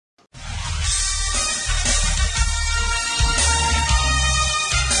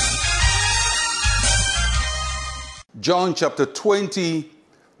John chapter 20,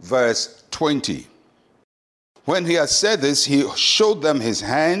 verse 20. When he had said this, he showed them his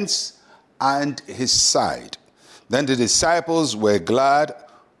hands and his side. Then the disciples were glad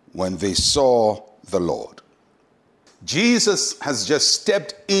when they saw the Lord. Jesus has just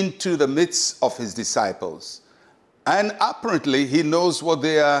stepped into the midst of his disciples. And apparently he knows what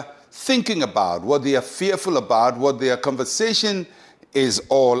they are thinking about, what they are fearful about, what their conversation is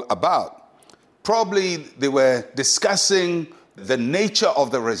all about. Probably they were discussing the nature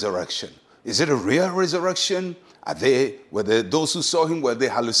of the resurrection. Is it a real resurrection? Those who saw him, were they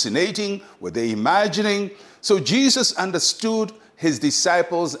hallucinating? Were they imagining? So Jesus understood his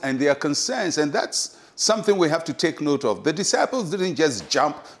disciples and their concerns, and that's something we have to take note of. The disciples didn't just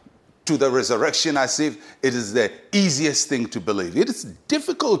jump to the resurrection as if it is the easiest thing to believe. It is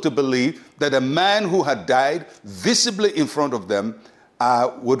difficult to believe that a man who had died visibly in front of them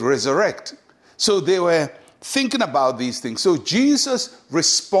would resurrect. So they were thinking about these things. So Jesus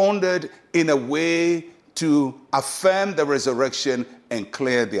responded in a way to affirm the resurrection and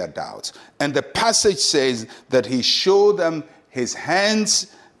clear their doubts. And the passage says that he showed them his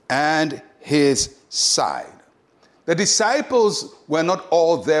hands and his side. The disciples were not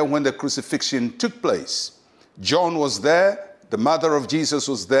all there when the crucifixion took place. John was there, the mother of Jesus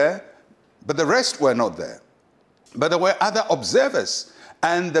was there, but the rest were not there. But there were other observers,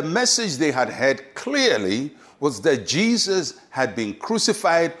 and the message they had heard clearly was that Jesus had been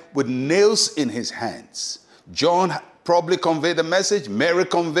crucified with nails in his hands. John probably conveyed the message, Mary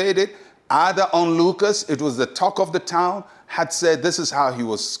conveyed it, other onlookers, it was the talk of the town, had said this is how he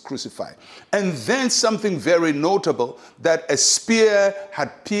was crucified. And then something very notable, that a spear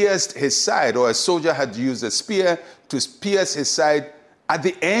had pierced his side, or a soldier had used a spear to pierce his side at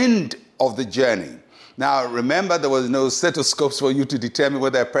the end of the journey. Now remember, there was no stethoscopes for you to determine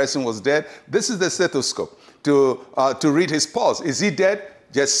whether a person was dead. This is the stethoscope to read his pulse. Is he dead?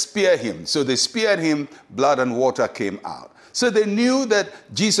 Just spear him. So they speared him, blood and water came out. So they knew that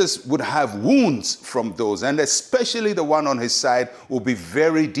Jesus would have wounds from those, and especially the one on his side would be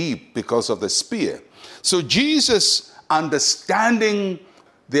very deep because of the spear. So Jesus, understanding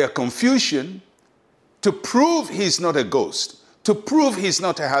their confusion, to prove he's not a ghost, to prove he's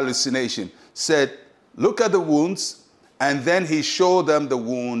not a hallucination, said, look at the wounds, and then he showed them the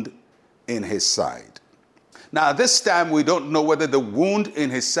wound in his side. Now, this time we don't know whether the wound in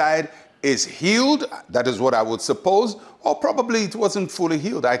his side is healed, that is what I would suppose, or probably it wasn't fully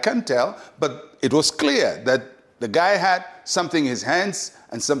healed. I can't tell, but it was clear that the guy had something in his hands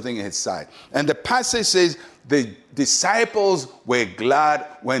and something in his side. And the passage says the disciples were glad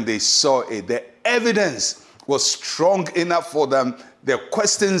when they saw it. The evidence was strong enough for them. Their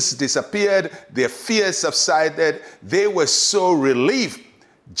questions disappeared, their fears subsided. They were so relieved.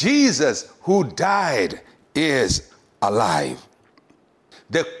 Jesus, who died, is alive.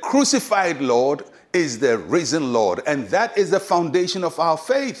 The crucified Lord is the risen Lord, and that is the foundation of our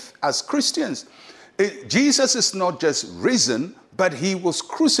faith as Christians. Jesus is not just risen, but he was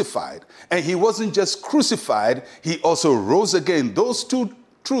crucified. And he wasn't just crucified, he also rose again. Those two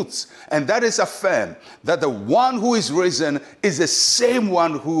truths. And that is affirmed that the one who is risen is the same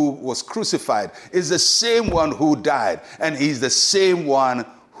one who was crucified, is the same one who died, and he's the same one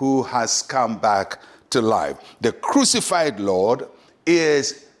who has come back to life. The crucified Lord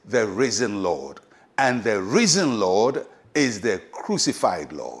is the risen Lord, and the risen Lord is the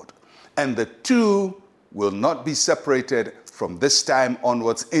crucified Lord. And the two will not be separated from this time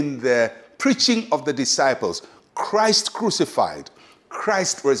onwards in the preaching of the disciples. Christ crucified,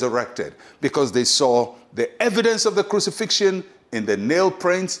 Christ resurrected, because they saw the evidence of the crucifixion in the nail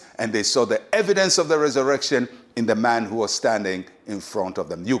prints, and they saw the evidence of the resurrection in the man who was standing in front of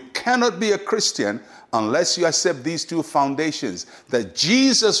them. You cannot be a Christian unless you accept these two foundations, that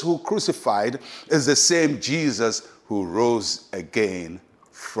Jesus who crucified is the same Jesus who rose again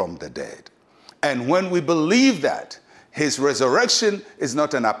from the dead. And when we believe that, his resurrection is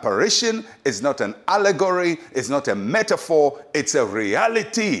not an apparition, it's not an allegory, it's not a metaphor, it's a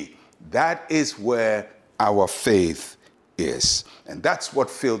reality. That is where our faith is. And that's what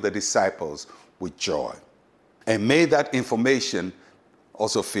filled the disciples with joy. And may that information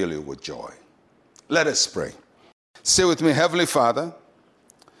also fill you with joy. Let us pray. Say with me, Heavenly Father,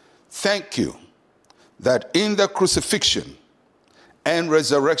 thank you that in the crucifixion and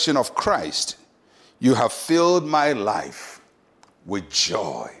resurrection of Christ, you have filled my life with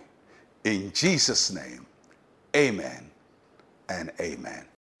joy. In Jesus' name, amen and amen.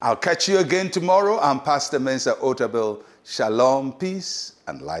 I'll catch you again tomorrow. I'm Pastor Mensa Otabil. Shalom, peace,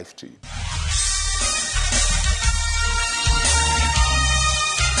 and life to you.